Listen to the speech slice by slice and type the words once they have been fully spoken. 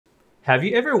Have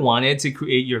you ever wanted to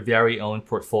create your very own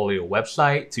portfolio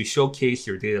website to showcase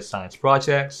your data science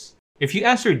projects? If you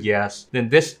answered yes, then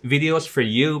this video is for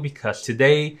you because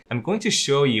today I'm going to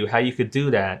show you how you could do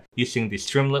that using the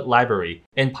Streamlit library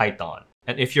in Python.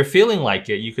 And if you're feeling like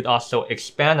it, you could also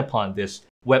expand upon this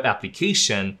web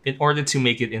application in order to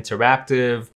make it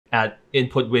interactive, add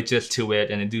input widgets to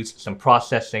it, and then do some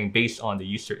processing based on the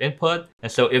user input. And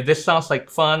so if this sounds like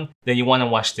fun, then you want to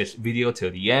watch this video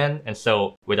till the end. And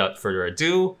so without further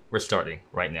ado, we're starting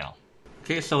right now.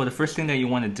 Okay, so the first thing that you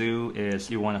want to do is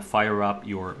you want to fire up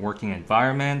your working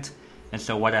environment. And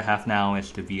so what I have now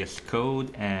is the VS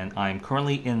Code, and I'm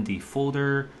currently in the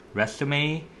folder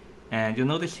resume. And you'll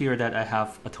notice here that I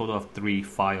have a total of 3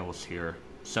 files here.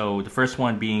 So the first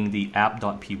one being the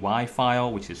app.py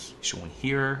file, which is shown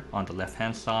here on the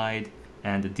left-hand side,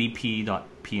 and the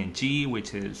dp.png,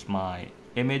 which is my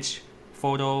image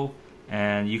photo.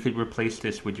 And you could replace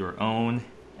this with your own,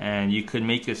 and you could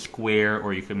make it square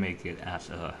or you could make it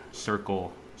as a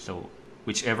circle. So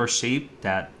whichever shape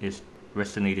that is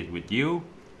resonated with you.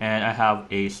 And I have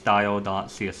a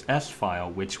style.css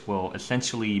file, which will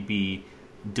essentially be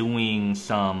doing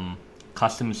some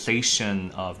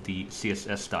customization of the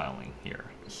CSS styling here.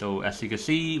 So as you can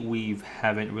see, we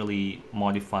haven't really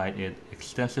modified it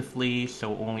extensively,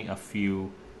 so only a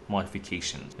few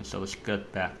modifications. And so let's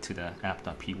get back to the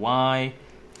app.py. Alright,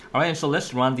 and so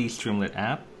let's run the Streamlit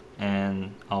app,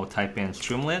 and I'll type in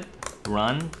Streamlit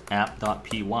run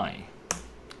app.py.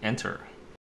 Enter.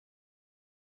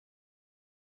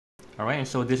 Alright, and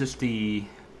so this is the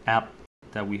app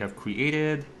that we have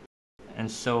created. And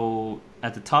so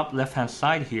at the top left hand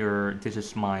side here, this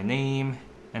is my name,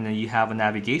 and then you have a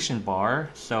navigation bar.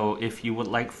 So if you would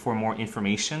like for more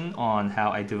information on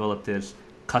how I developed this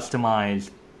customized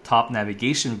top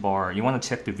navigation bar, you want to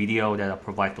check the video that I'll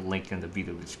provide the link in the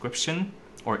video description,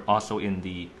 or also in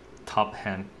the top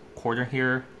hand corner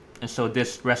here. And so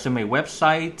this resume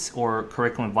website or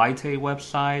curriculum vitae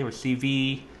website or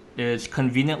CV is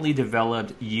conveniently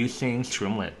developed using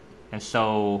Streamlit. And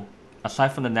so aside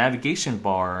from the navigation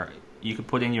bar, you could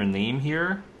put in your name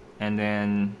here, and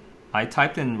then I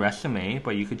typed in resume,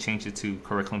 but you could change it to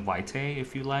curriculum vitae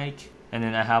if you like. And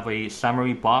then I have a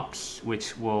summary box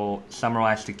which will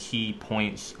summarize the key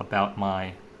points about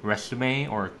my resume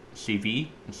or CV.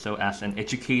 And so as an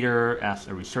educator, as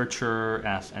a researcher,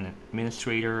 as an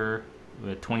administrator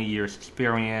with 20 years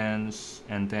experience,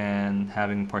 and then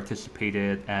having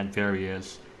participated at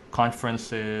various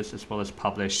conferences as well as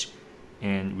published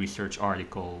in research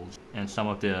articles, and some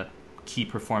of the key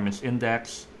performance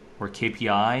index or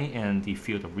KPI in the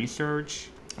field of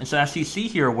research. And so as you see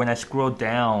here, when I scroll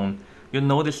down, you'll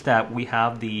notice that we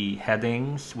have the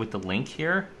headings with the link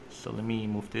here. So let me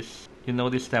move this. You'll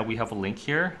notice that we have a link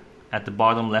here. At the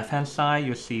bottom left-hand side,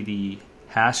 you'll see the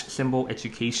hash symbol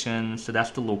education. So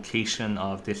that's the location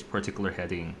of this particular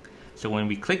heading. So when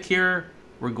we click here,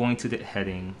 we're going to the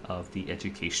heading of the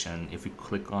education. If we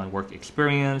click on work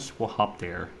experience, we'll hop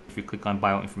there. If we click on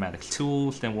bioinformatics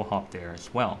tools, then we'll hop there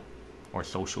as well. Or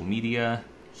social media.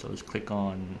 So let's click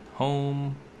on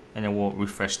home, and then we'll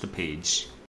refresh the page.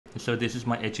 And so this is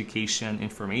my education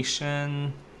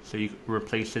information. So you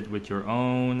replace it with your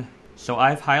own. So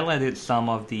I've highlighted some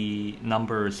of the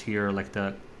numbers here, like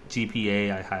the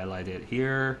GPA I highlighted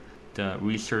here, the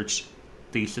research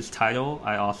thesis title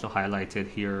I also highlighted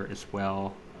here as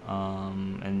well,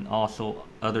 and also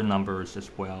other numbers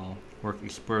as well, work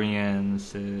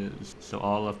experiences. So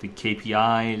all of the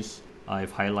KPIs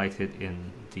I've highlighted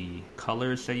in the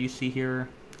colors that you see here.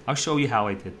 I'll show you how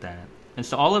I did that. And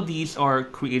so all of these are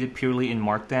created purely in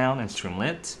Markdown and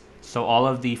Streamlit. So all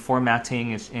of the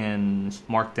formatting is in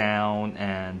Markdown,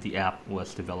 and the app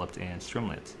was developed in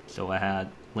Streamlit. So I had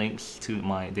links to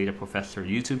my Data Professor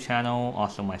YouTube channel,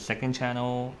 also my second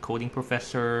channel, Coding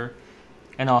Professor,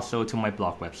 and also to my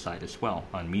blog website as well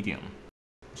on Medium.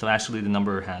 So actually the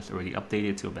number has already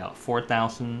updated to about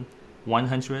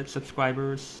 4,100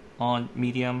 subscribers on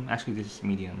Medium. Actually this is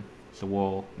Medium. So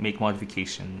we'll make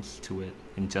modifications to it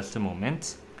in just a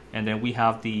moment. And then we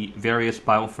have the various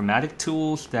bioinformatic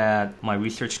tools that my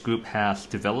research group has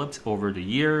developed over the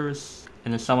years.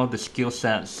 And then some of the skill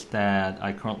sets that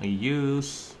I currently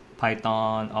use: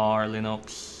 Python, R,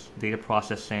 Linux, data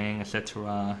processing,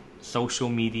 etc. Social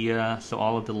media, so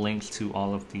all of the links to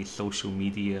all of the social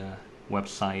media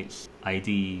websites,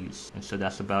 IDs. And so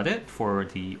that's about it for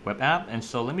the web app. And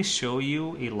so let me show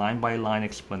you a line-by-line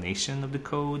explanation of the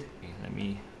code. Okay, let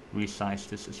me resize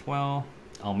this as well.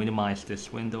 I'll minimize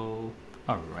this window.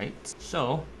 Alright,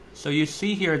 so you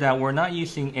see here that we're not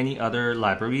using any other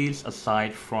libraries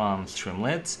aside from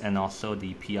Streamlit and also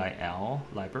the PIL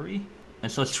library.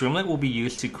 And so Streamlit will be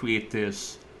used to create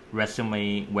this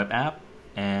resume web app,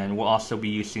 and we'll also be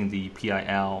using the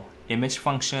PIL image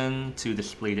function to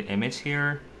display the image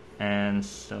here. And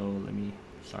so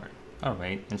all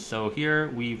right, and so here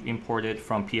we've imported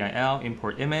from PIL,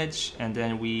 import image, and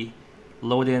then we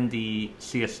load in the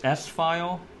CSS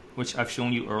file, which I've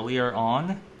shown you earlier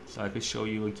on. So I could show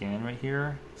you again right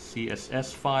here,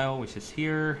 CSS file, which is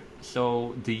here.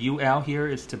 So the UL here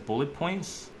is the bullet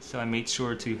points. So I made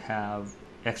sure to have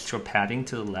extra padding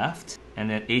to the left. And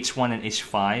then H1 and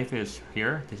H5 is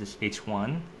here. This is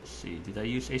H1. Let's see, did I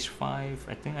use H5?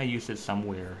 I think I used it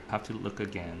somewhere. Have to look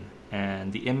again.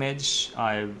 And the image,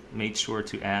 I've made sure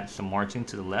to add some margin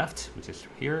to the left, which is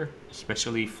here,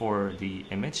 especially for the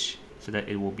image, so that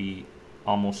it will be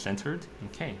almost centered.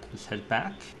 Okay, let's head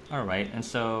back. All right, and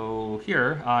so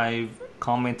here I've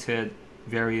commented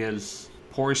various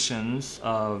portions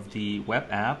of the web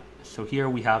app. So here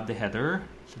we have the header.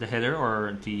 So the header,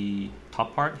 or the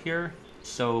top part here.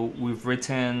 So we've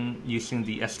written using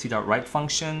the st.write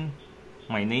function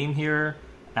my name here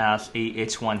as a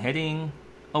h1 heading.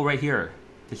 Oh, right here,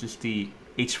 this is the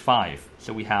h5.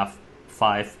 So we have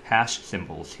 5 hash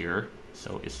symbols here.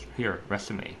 So it's here,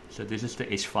 resume. So this is the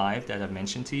h5 that I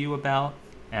mentioned to you about,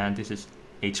 and this is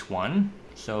h1.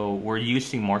 So we're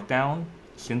using markdown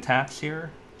syntax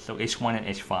here. So h1 and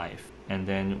h5. And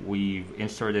then we've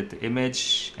inserted the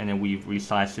image, and then we've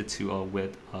resized it to a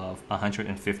width of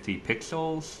 150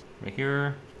 pixels right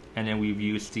here. And then we've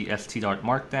used the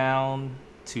st.markdown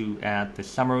to add the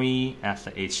summary as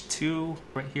the h2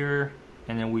 right here.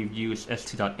 And then we've used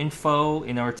st.info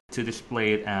in order to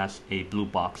display it as a blue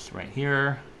box right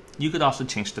here. You could also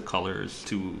change the colors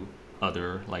to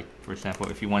other, like for example,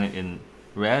 if you want it in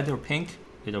red or pink,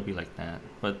 it'll be like that.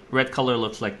 But red color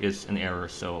looks like it's an error,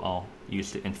 so I'll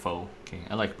use the info. Okay,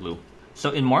 I like blue.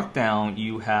 So in Markdown,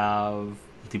 you have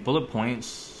the bullet points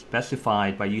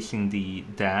specified by using the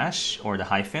dash or the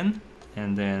hyphen.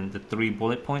 And then the 3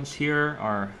 bullet points here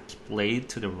are displayed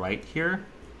to the right here.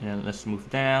 And let's move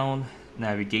down.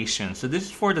 Navigation. So this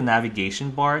is for the navigation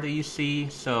bar that you see.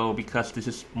 So because this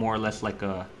is more or less like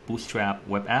a Bootstrap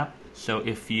web app. So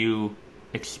if you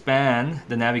expand,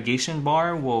 the navigation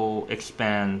bar will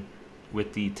expand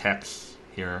with the text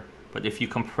here. But if you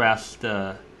compress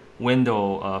the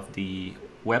window of the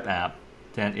web app,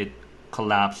 then it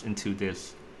collapses into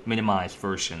this minimized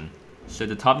version. So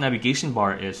the top navigation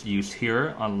bar is used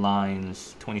here on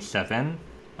lines 27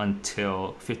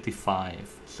 until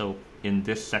 55. So in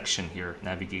this section here,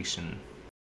 navigation.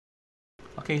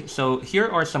 Okay, so here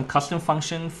are some custom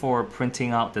functions for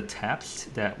printing out the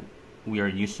text that we are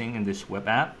using in this web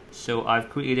app. So I've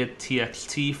created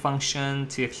txt function,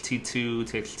 txt2,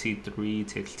 txt3,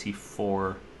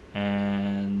 txt4,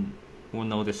 and we'll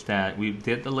notice that we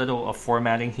did a little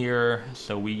formatting here.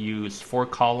 So we use 4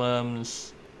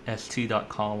 columns,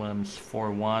 st.columns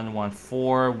 4.1,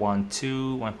 1.4,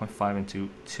 1.2, 1.5, and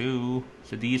 2.2.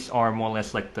 So these are more or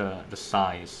less like the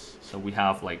size. So we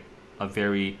have like a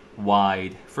very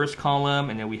wide first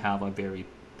column, and then we have a very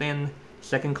thin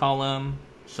second column.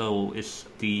 So it's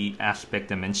the aspect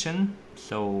dimension.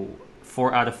 So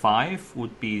 4 out of 5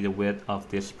 would be the width of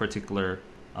this particular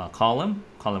column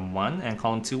 1, and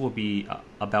column 2 will be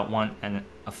about 1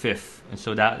 1/5. And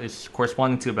so that is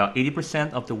corresponding to about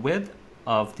 80% of the width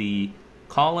of the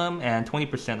column and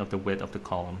 20% of the width of the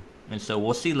column. And so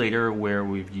we'll see later where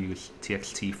we've used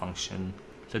txt function.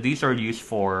 So these are used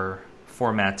for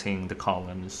formatting the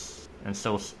columns. And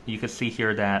so you can see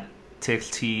here that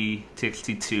txt,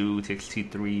 txt2,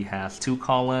 txt3 has 2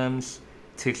 columns,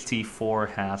 txt4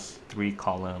 has 3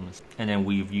 columns, and then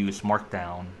we've used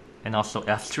markdown and also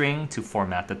f-string to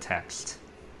format the text.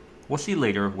 We'll see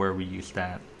later where we use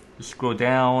that. Let's scroll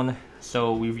down.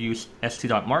 So we've used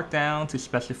st.markdown to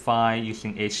specify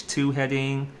using h2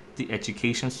 heading, the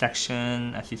education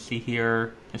section as you see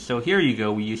here. And so here you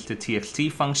go, we use the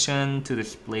txt function to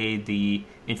display the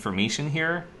information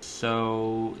here.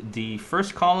 So the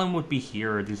first column would be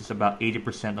here. This is about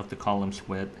 80% of the column's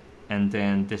width. And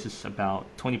then this is about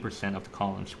 20% of the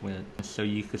column's width. And so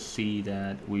you could see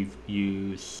that we've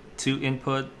used 2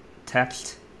 input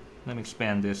text. Let me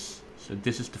expand this. So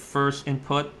this is the first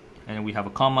input, and we have a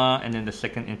comma, and then the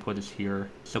second input is here.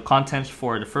 So contents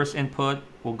for the first input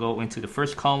will go into the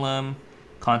first column.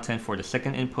 Content for the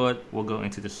second input will go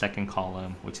into the second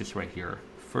column, which is right here.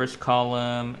 First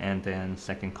column and then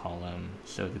second column.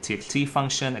 So the txt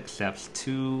function accepts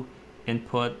 2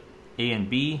 input, A and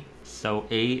B. So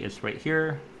A is right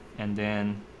here, and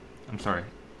then,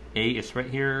 A is right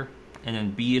here, and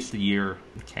then B is the year.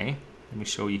 Okay, let me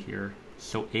show you here.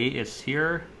 So A is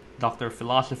here, Doctor of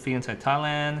Philosophy inside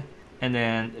Thailand. and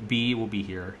then B will be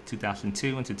here,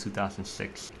 2002 into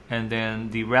 2006. And then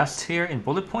the rest here in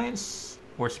bullet points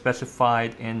were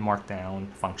specified in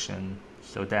Markdown function.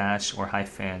 So dash or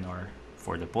hyphen are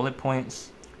for the bullet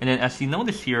points. And then as you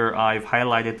notice here, I've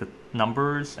highlighted the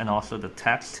numbers and also the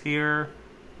text here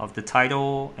of the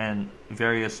title and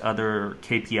various other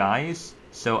KPIs.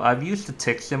 So I've used the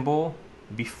tick symbol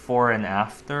before and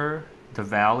after the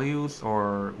values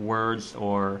or words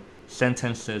or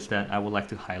sentences that I would like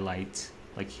to highlight.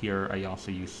 Like here, I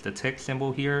also use the tick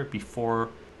symbol here before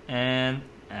and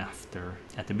after,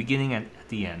 at the beginning and at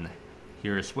the end.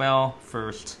 Here as well,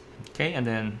 first. Okay, and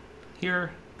then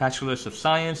here, Bachelor's of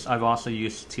Science, I've also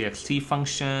used txt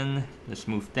function. Let's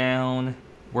move down.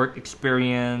 Work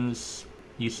experience,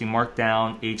 using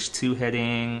Markdown H2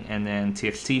 heading, and then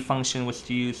txt function was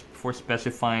used for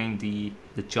specifying the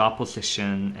job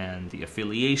position and the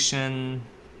affiliation,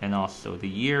 and also the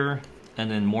year. And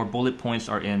then more bullet points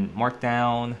are in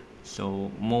Markdown.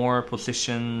 So more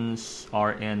positions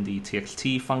are in the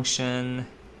txt function.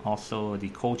 Also the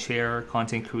co-chair,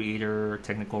 content creator,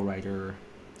 technical writer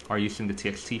are using the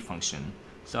txt function.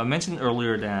 So I mentioned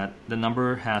earlier that the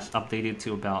number has updated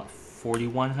to about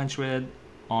 4,100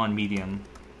 on Medium.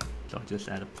 So I'll just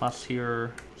add a plus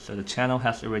here. So the channel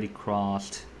has already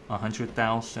crossed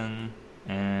 100,000,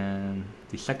 and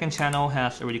the second channel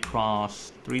has already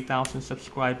crossed 3,000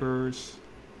 subscribers.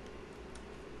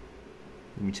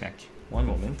 Let me check. One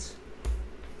moment.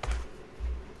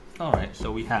 Alright,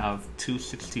 so we have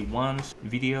 261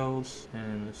 videos,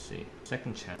 and let's see,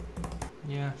 second channel.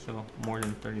 Yeah, so more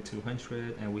than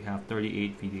 3,200, and we have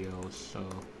 38 videos. So,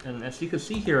 and as you can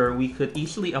see here, we could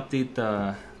easily update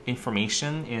the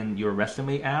information in your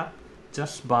resume app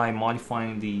just by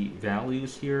modifying the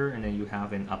values here, and then you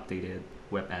have an updated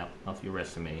web app of your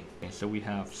resume. Okay, so we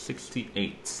have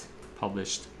 68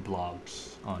 published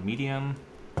blogs on Medium.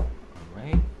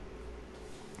 Alright.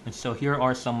 And so here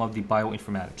are some of the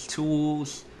bioinformatics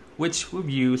tools, which we've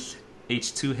used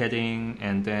H2 heading,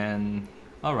 and then,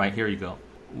 alright, here you go.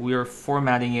 We're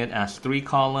formatting it as 3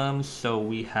 columns, so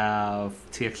we have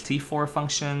txt4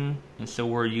 function, and so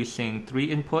we're using 3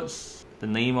 inputs: the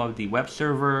name of the web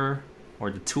server or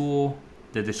the tool,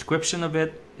 the description of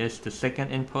it is the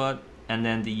second input, and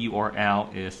then the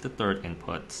URL is the third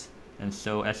input. And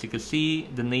so as you can see,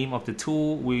 the name of the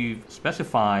tool, we've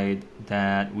specified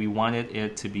that we wanted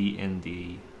it to be in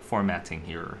the formatting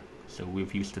here. So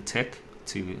we've used the tick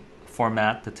to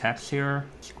format the text here.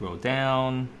 Scroll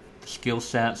down, skill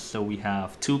sets, so we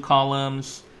have 2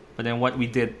 columns. But then what we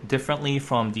did differently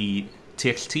from the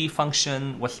txt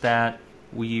function was that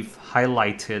we've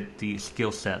highlighted the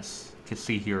skill sets. You can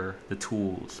see here the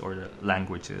tools or the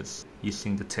languages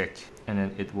using the tick, and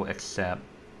then it will accept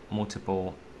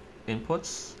multiple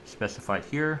inputs specified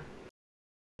here.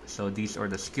 So these are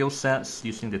the skill sets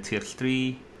using the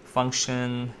txt3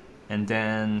 function. And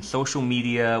then social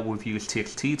media, we've used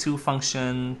txt2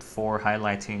 function for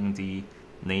highlighting the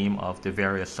name of the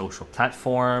various social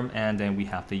platform, and then we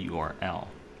have the URL.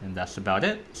 And that's about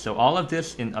it. So all of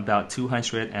this in about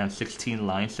 216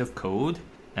 lines of code.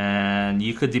 And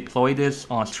you could deploy this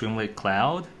on Streamlit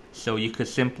Cloud. So you could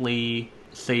simply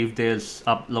save this,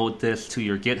 upload this to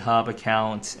your GitHub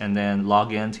account, and then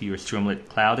log in to your Streamlit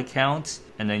Cloud account.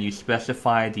 And then you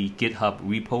specify the GitHub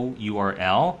repo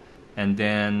URL. And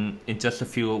then in just a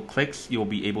few clicks, you'll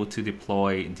be able to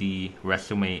deploy the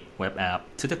resume web app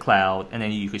to the cloud, and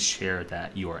then you could share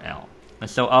that URL. And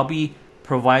so I'll be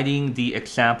providing the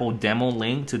example demo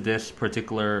link to this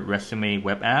particular resume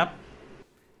web app.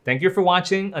 Thank you for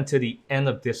watching until the end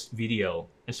of this video.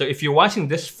 And so if you're watching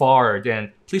this far,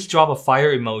 then please drop a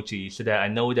fire emoji so that I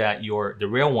know that you're the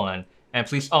real one. And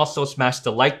please also smash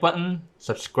the like button,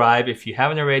 subscribe if you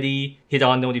haven't already, hit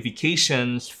on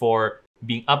notifications for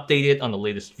being updated on the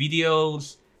latest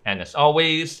videos. And as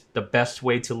always, the best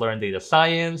way to learn data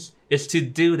science is to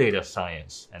do data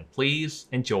science. And please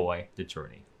enjoy the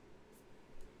journey.